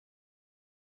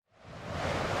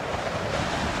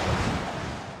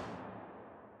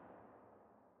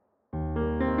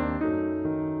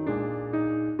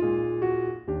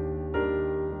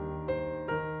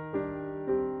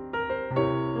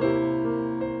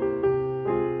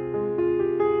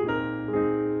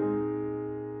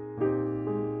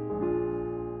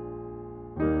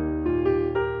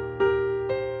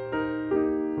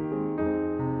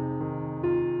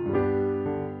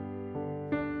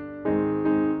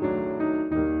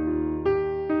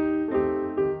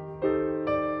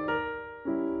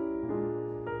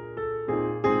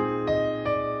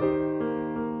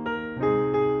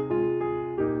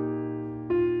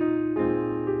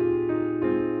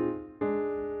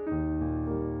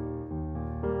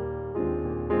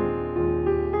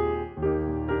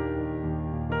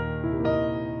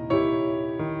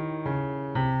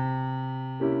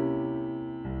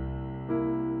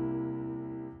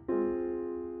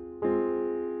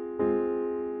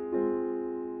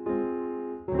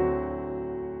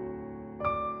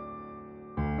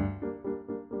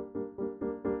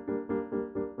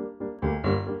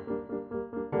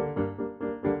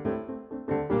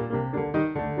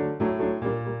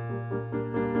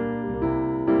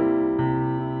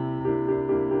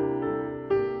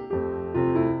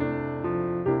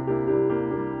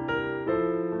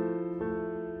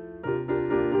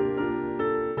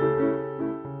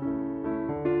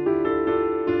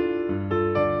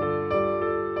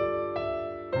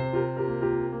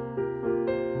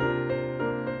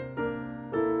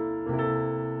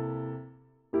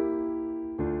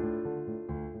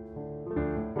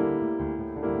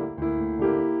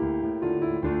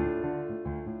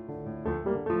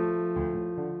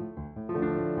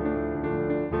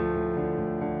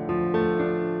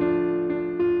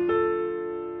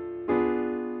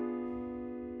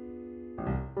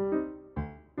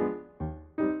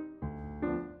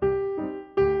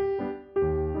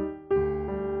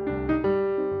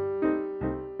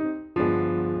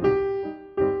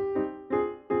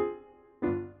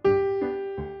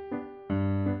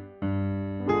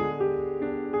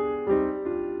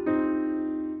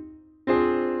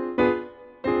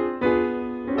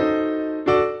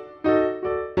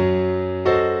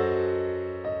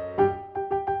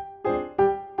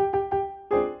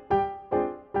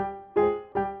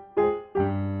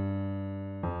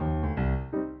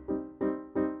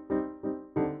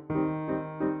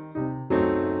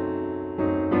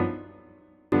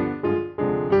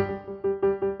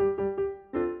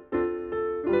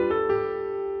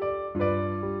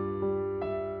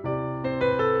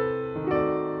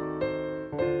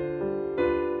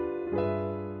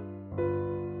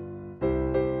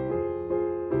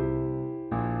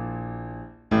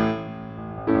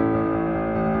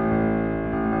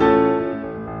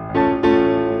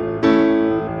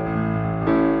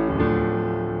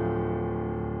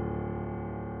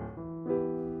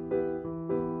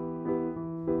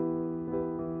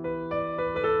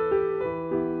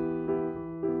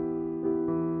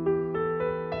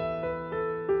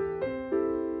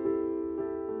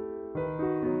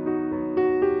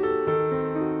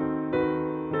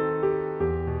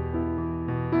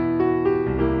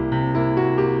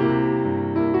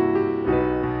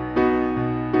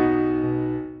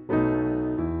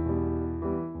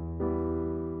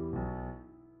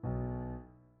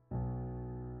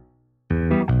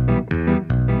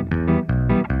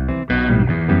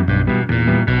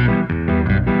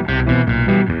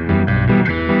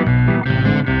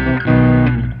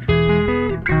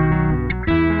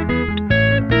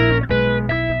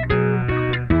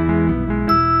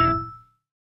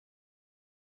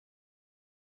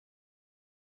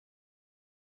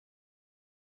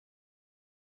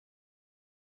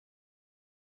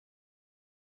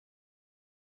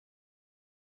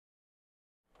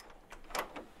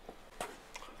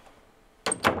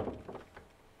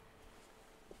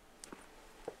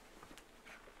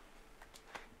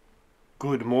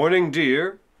Good morning,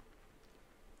 dear.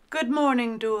 Good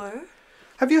morning, Dour.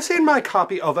 Have you seen my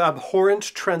copy of Abhorrent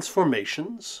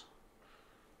Transformations?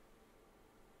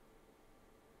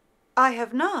 I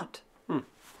have not.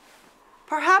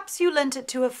 Perhaps you lent it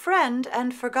to a friend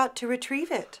and forgot to retrieve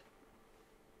it.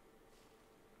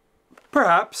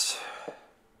 Perhaps.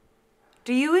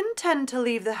 Do you intend to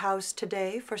leave the house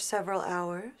today for several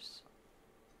hours?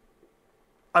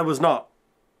 I was not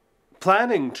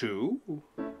planning to.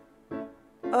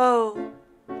 Oh.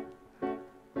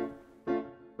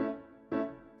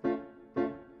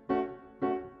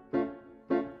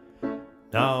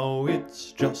 Now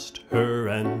it's just her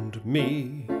and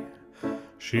me.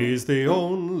 She's the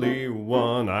only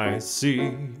one I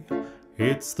see.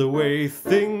 It's the way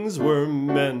things were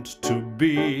meant to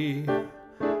be.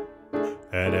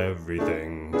 And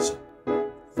everything's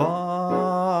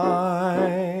fine.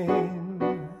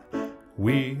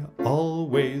 We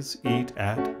always eat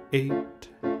at 8.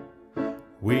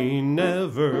 We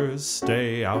never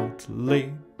stay out late.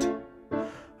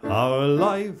 Our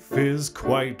life is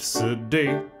quite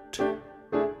sedate.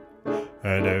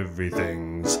 And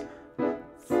everything's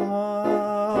fine.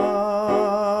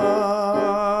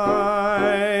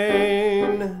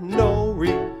 No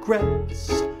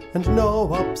regrets and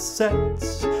no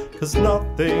upsets, 'cause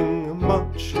nothing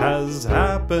much has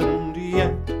happened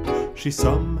yet. She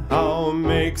somehow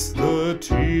makes the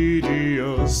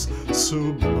tedious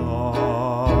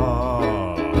sublime.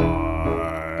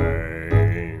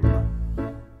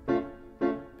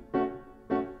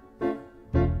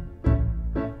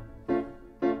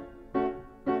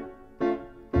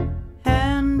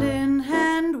 Hand in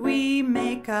hand we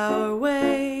make our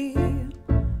way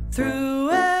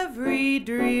through every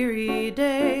dreary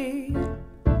day.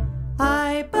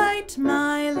 I bite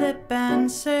my lip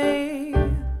and say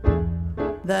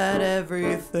that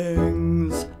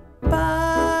everything's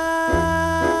fine.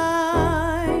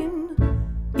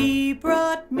 He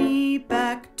brought me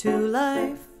back to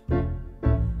life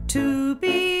to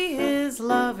be his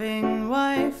loving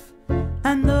wife.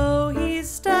 And though he's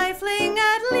stifling,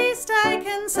 at least I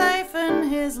can siphon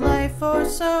his life, or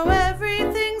so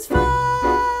everything's fine.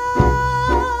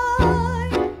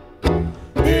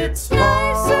 It's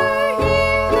nicer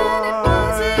here than it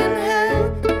was in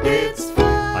hell. It's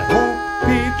fine. I hope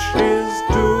Peach is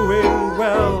doing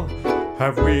well.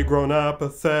 Have we grown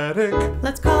apathetic?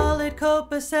 Let's call it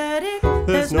copacetic.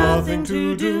 There's nothing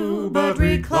to do but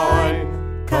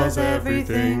recline, 'cause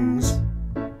everything's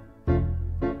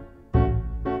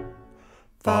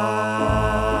fine.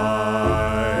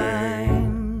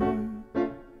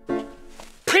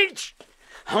 Peach!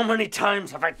 How many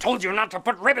times have I told you not to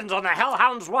put ribbons on the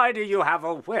hellhounds? Why do you have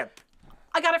a whip?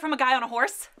 I got it from a guy on a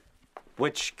horse.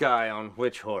 Which guy on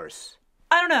which horse?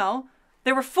 I don't know.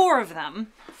 There were 4 of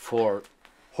them. 4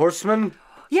 horsemen?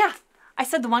 Yeah. I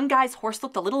said the one guy's horse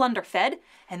looked a little underfed,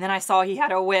 and then I saw he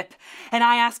had a whip. And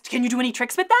I asked, can you do any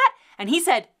tricks with that? And he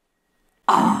said,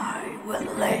 I will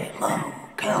lay low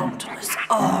countless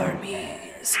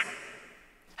armies.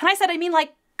 And I said, I mean,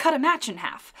 like, cut a match in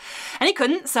half. And he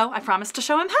couldn't, so I promised to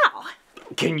show him how.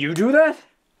 Can you do that?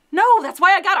 No, that's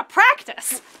why I gotta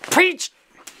practice. Peach!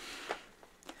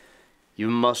 You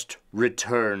must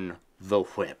return the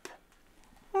whip.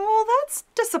 Well, that's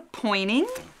disappointing.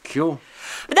 Thank you.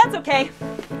 But that's okay,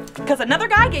 because another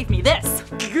guy gave me this.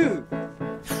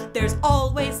 There's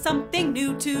always something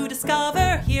new to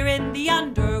discover here in the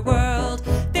underworld.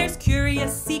 There's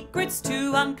curious secrets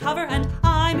to uncover, and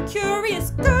I'm a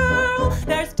curious girl.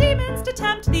 There's demons to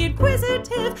tempt the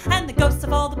inquisitive, and the ghosts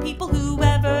of all the people who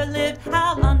ever lived.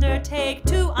 I'll undertake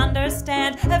to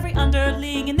understand every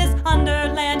underling in this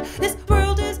underland. This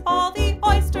world is all the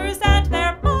oysters, and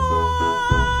they're mine.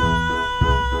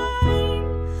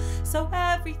 So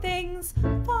everything's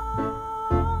fine.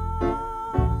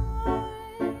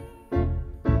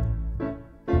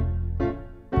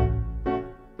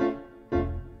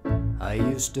 I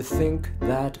used to think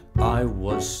that I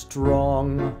was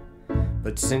strong,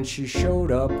 but since she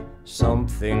showed up,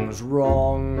 something's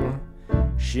wrong.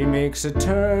 She makes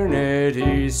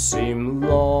eternities seem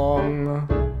long,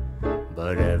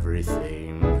 but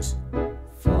everything's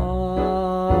fine.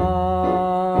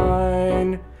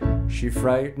 She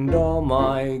frightened all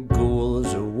my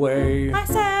ghouls away. I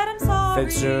said I'm sorry.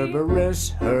 Fed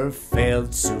Cerberus her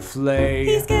failed souffle.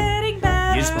 He's getting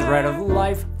better. Used thread of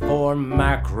life for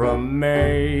macrame,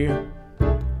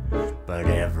 but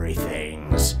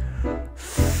everything's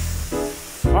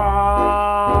fine.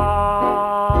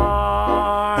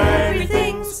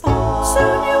 Everything's fine.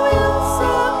 Soon you will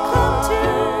succumb to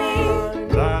me.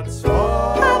 That's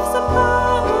fine. Have some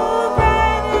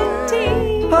pomegranate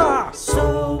tea. Ha! So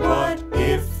what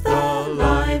if the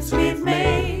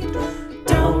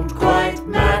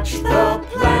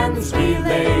plans we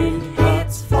laid.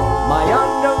 It's fall. My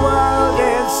underworld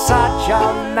is such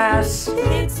a mess.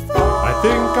 It's fall. I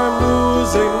think I'm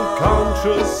losing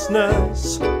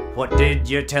consciousness. What did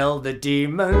you tell the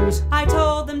demons? I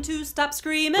told them to stop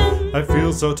screaming. I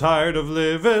feel so tired of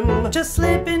living. Just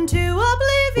slip into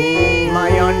oblivion.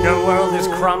 My underworld is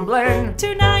crumbling.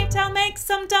 Tonight I'll make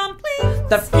some dumplings.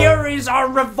 The Furies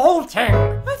are revolting.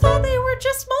 I thought they were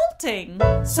just molting.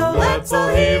 So Let's all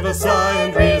heave a sigh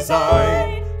and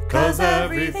resign, 'cause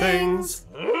everything's...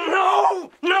 No!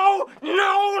 No!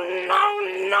 No! No!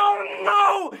 No!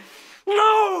 No!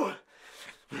 No!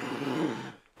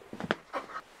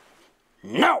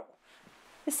 No!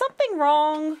 Is something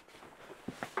wrong?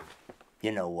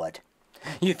 You know what?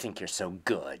 You think you're so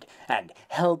good and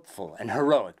helpful and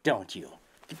heroic, don't you?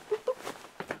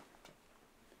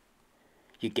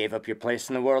 You gave up your place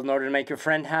in the world in order to make your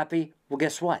friend happy? Well,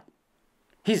 guess what?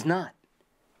 He's not.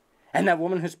 And that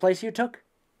woman whose place you took?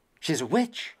 She's a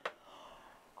witch.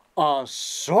 A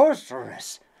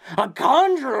sorceress. A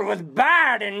conjurer with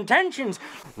bad intentions.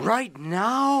 Right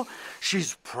now,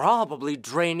 she's probably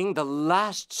draining the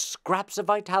last scraps of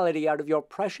vitality out of your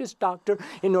precious doctor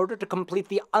in order to complete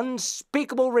the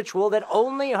unspeakable ritual that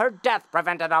only her death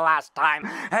prevented the last time.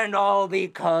 And all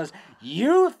because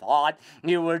you thought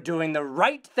you were doing the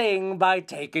right thing by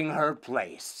taking her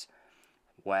place.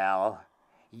 Well,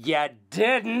 you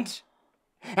didn't.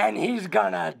 And he's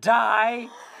gonna die.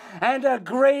 And a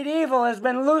great evil has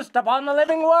been loosed upon the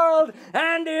living world,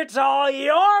 and it's all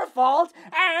your fault,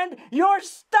 and you're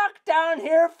stuck down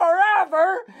here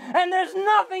forever, and there's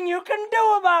nothing you can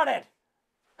do about it.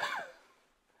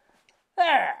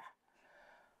 There.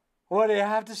 What do you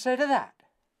have to say to that?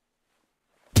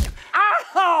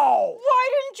 Ow! Why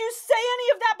didn't you say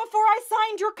any of that before I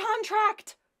signed your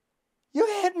contract? You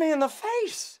hit me in the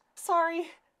face.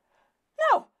 Sorry.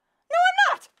 No, I'm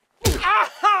not.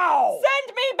 Ow!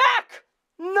 Send me back!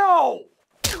 No!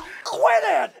 Quit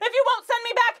it! If you won't send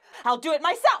me back, I'll do it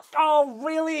myself. Oh,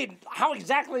 really? How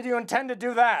exactly do you intend to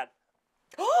do that?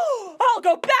 I'll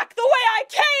go back the way I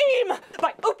came!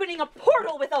 By opening a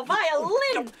portal with a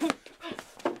violin!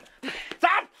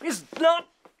 That is not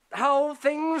how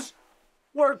things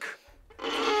work.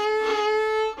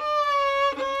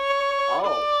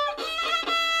 Oh,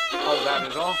 that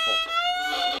is awful.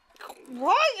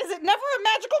 Why is it never a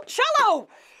magical cello?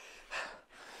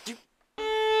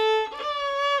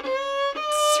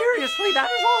 Seriously, that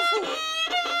is awful.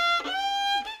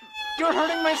 You're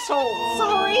hurting my soul.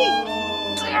 Sorry.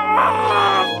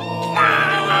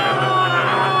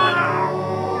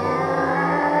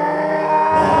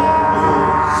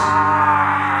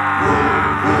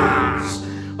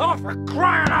 Oh, for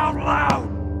crying out loud!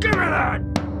 Give me that!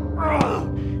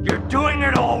 Ugh, you're doing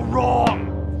it all wrong.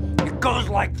 It goes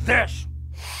like this.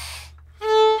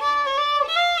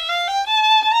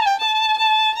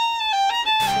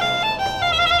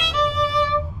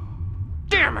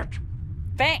 Damn it!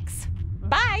 Thanks.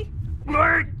 Bye.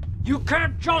 Wait! You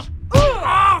can't just...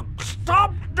 Oh,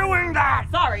 stop doing that!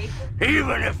 Sorry.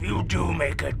 Even if you do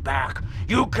make it back,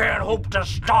 you can't hope to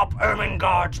stop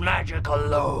Ermengarde's magic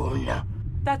alone.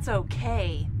 That's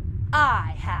okay.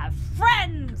 I have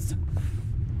friends.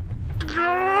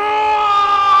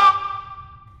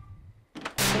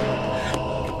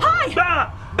 Hi!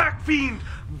 Ah! Back, fiend!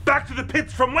 Back to the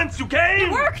pits from whence you came!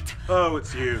 It worked! Oh,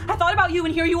 it's you. I thought about you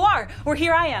and here you are. Or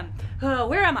here I am.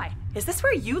 Where am I? Is this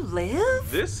where you live?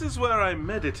 This is where I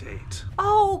meditate.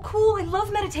 Oh, cool. I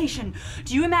love meditation.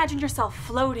 Do you imagine yourself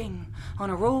floating on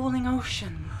a rolling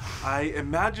ocean? I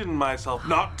imagine myself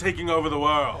not taking over the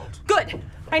world. Good.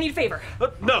 I need a favor.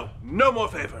 No more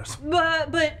favors.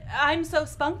 But I'm so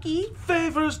spunky.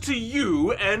 Favors to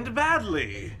you end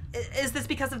badly. Is this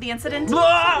because of the incident?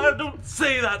 Blah, don't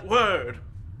say that word.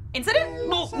 Incident?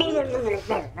 Well,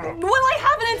 I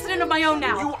have an incident of my own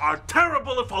now. You are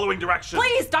terrible at following directions.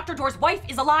 Please, Dr.Dour's wife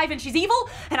is alive and she's evil,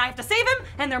 and I have to save him,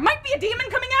 and there might be a demon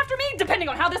coming after me, depending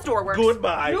on how this door works.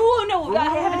 Goodbye. No, I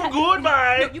haven't had...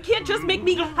 Goodbye. No, you can't just make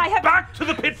me... I have... Back to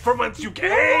the pit from whence you came.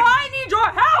 I need your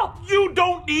help! You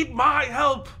don't need my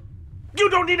help. You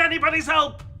don't need anybody's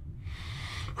help.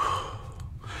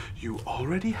 You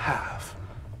already have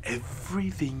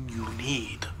everything you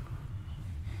need.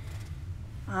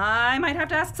 I might have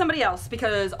to ask somebody else,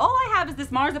 because all I have is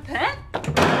this marzipan.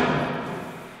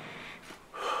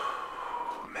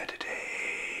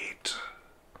 Meditate.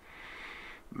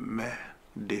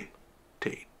 Meditate.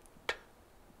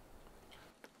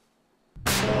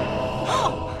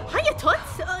 Oh, hiya,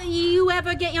 Toots. You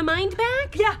ever get your mind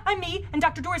back? Yeah, I'm me, and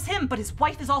Dr. Dour is him, but his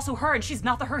wife is also her, and she's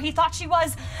not the her he thought she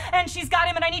was. And she's got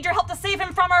him, and I need your help to save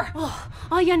him from her. Oh,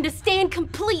 I understand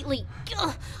completely.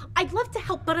 Ugh, I'd love to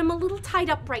help, but I'm a little tied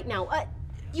up right now.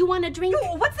 You want a drink?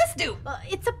 Ooh, what's this do?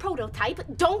 It's a prototype.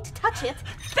 Don't touch it.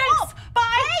 Thanks. Oh,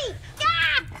 Bye. Hey!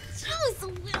 Ah!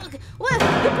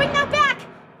 Well, you bring that back.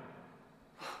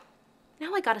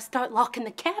 Now I gotta start locking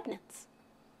the cabinets.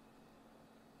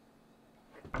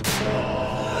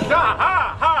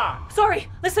 Sorry,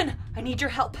 listen, I need your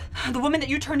help. The woman that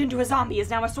you turned into a zombie is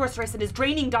now a sorceress and is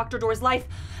draining Dr. Dour's life,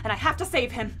 and I have to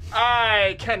save him.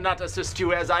 I cannot assist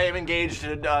you as I am engaged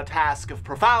in a task of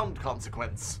profound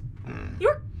consequence.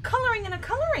 You're coloring in a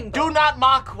coloring book. Do not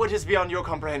mock what is beyond your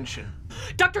comprehension.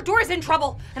 Dr. Dour is in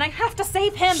trouble, and I have to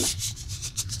save him.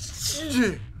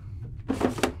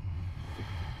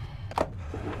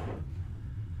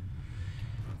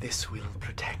 This will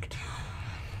protect you.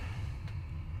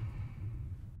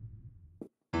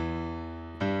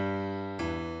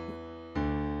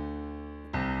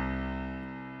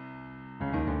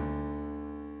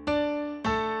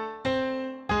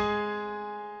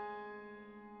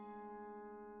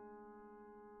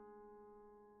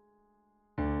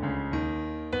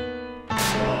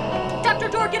 Dr.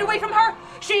 Dour, get away from her!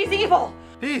 She's evil!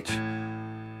 Peach,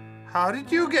 how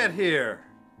did you get here?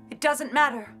 It doesn't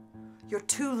matter. You're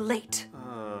too late.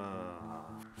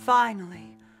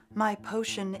 Finally, my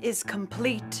potion is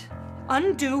complete.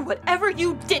 Undo whatever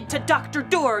you did to Dr.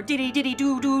 Dour,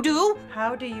 diddy-diddy-doo-doo-doo.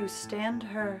 How do you stand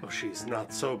her? Oh, she's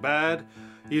not so bad.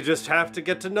 You just have to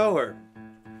get to know her.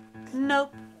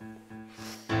 Nope.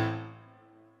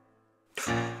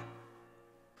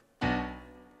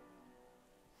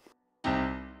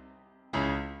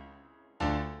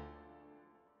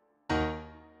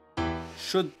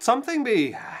 Should something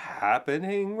be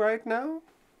happening right now?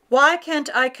 Why can't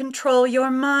I control your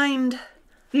mind?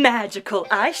 Magical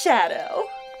eyeshadow.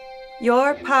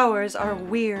 Your powers are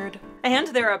weird. And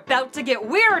they're about to get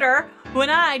weirder when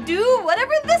I do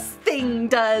whatever this thing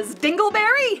does,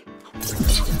 Dingleberry.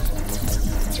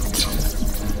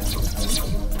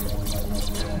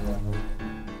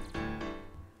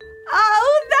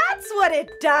 Oh, that's what it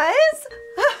does!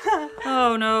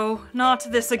 Oh no, not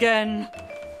this again.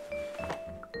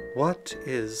 What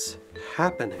is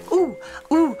happening? Ooh,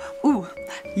 ooh, ooh.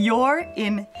 You're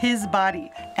in his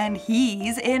body, and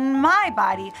he's in my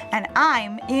body, and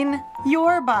I'm in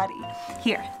your body.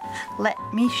 Here, let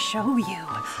me show you.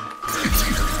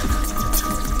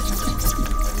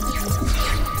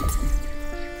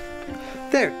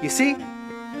 There, you see?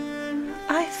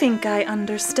 I think I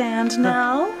understand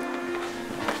now.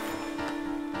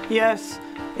 Yes,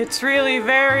 it's really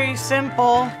very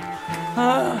simple.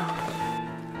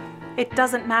 It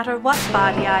doesn't matter what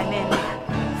body I'm in.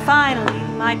 Finally,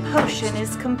 my potion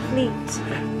is complete.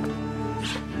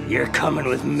 You're coming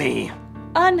with me.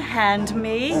 Unhand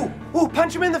me. Ooh,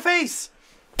 punch him in the face!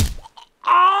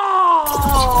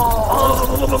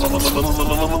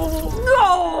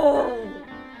 No!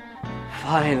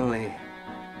 Finally,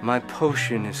 my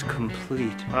potion is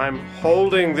complete. I'm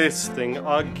holding this thing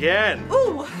again.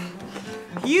 Ooh,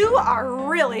 you are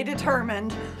really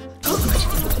determined.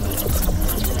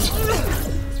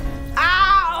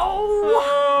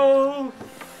 Ow!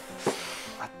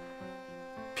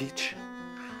 Peach?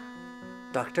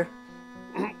 Doctor?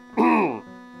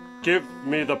 Give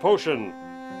me the potion.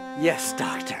 Yes,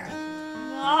 Doctor.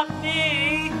 Not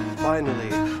me. Finally,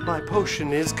 my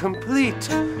potion is complete.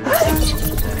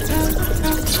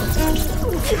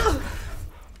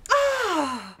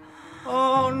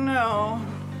 Oh no.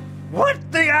 What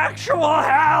the actual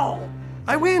hell?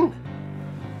 I win.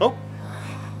 Oh,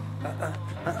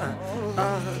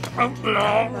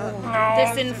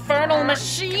 This infernal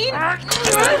machine?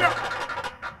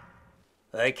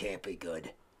 That can't be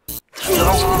good.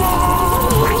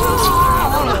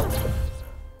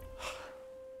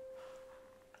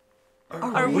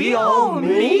 Are we all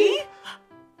me?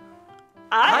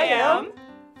 I am.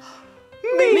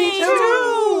 Me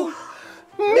too!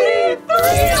 me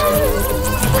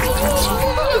three.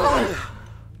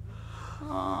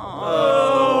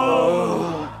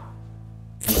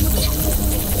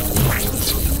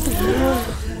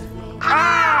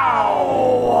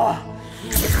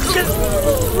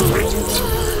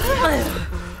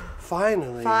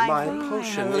 Finally, my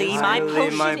potion.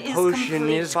 My potion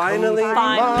is Finally,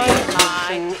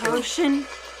 my potion.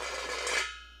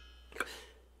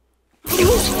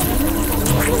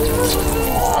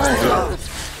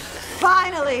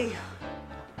 Finally!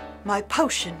 My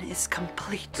potion is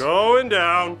complete. Going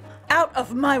down. Out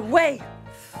of my way!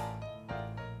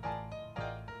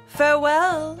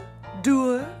 Farewell,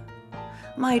 Dour.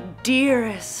 My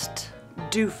dearest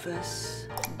doofus,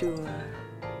 Dour.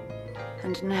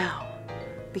 And now,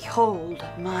 behold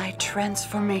my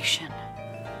transformation.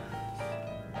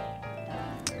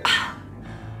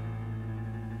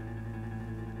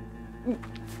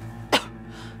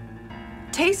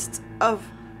 Taste of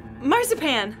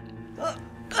Marzipan.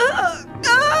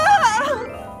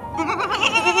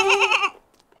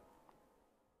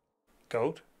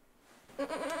 Goat?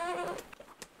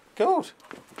 Goat?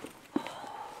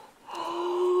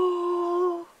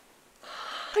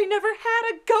 I never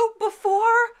had a goat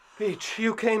before. Peach,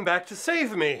 you came back to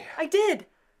save me. I did.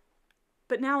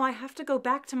 But now I have to go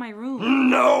back to my room.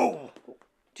 No!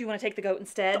 Do you want to take the goat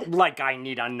instead? Like I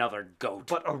need another goat.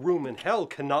 But a room in hell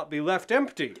cannot be left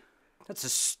empty. That's a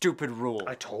stupid rule.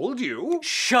 I told you.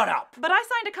 Shut up! But I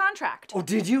signed a contract. Oh,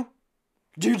 did you?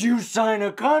 Did you sign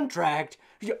a contract?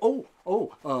 Do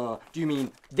you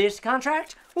mean this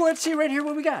contract? Well, let's see right here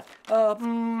what we got.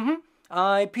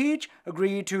 I, Peach,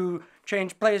 agree to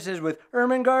change places with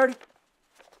Ermengarde.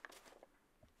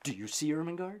 Do you see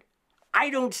Ermengarde? I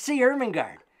don't see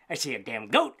Ermengarde. I see a damn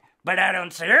goat, but I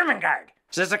don't see Ermengarde.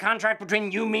 Is this a contract between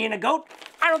you, me, and a goat?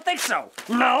 I don't think so.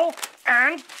 No,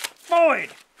 and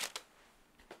void.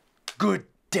 Good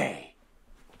day.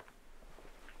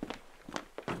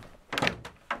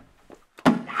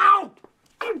 Ow!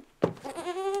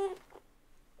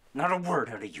 Not a word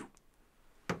out of you.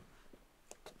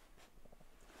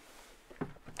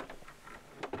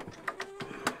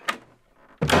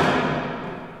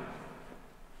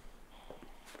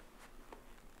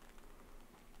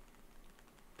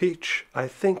 Peach, I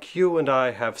think you and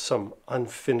I have some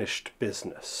unfinished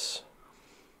business.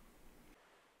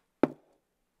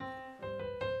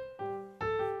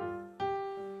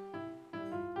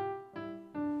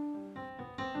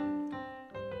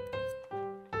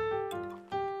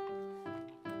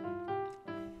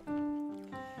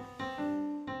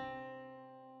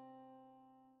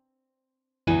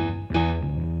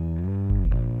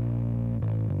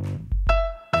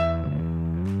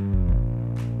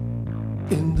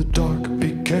 In the dark,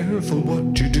 be careful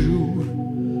what you do.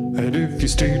 And if you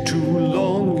stay too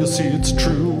long, you'll see it's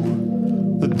true.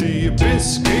 That the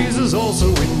abyss gazes also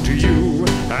into you.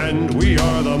 And we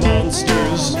are the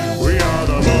monsters. We are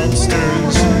the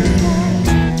monsters.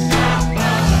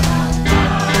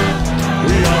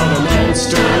 We are the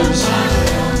monsters.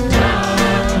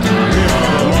 We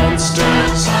are the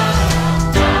monsters.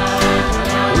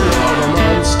 We are the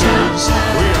monsters.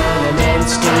 We are the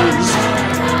monsters.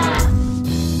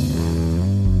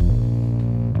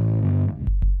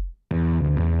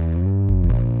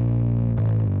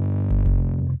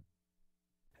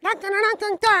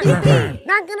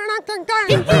 Knock, knock, knock,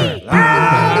 knock,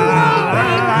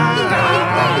 knock.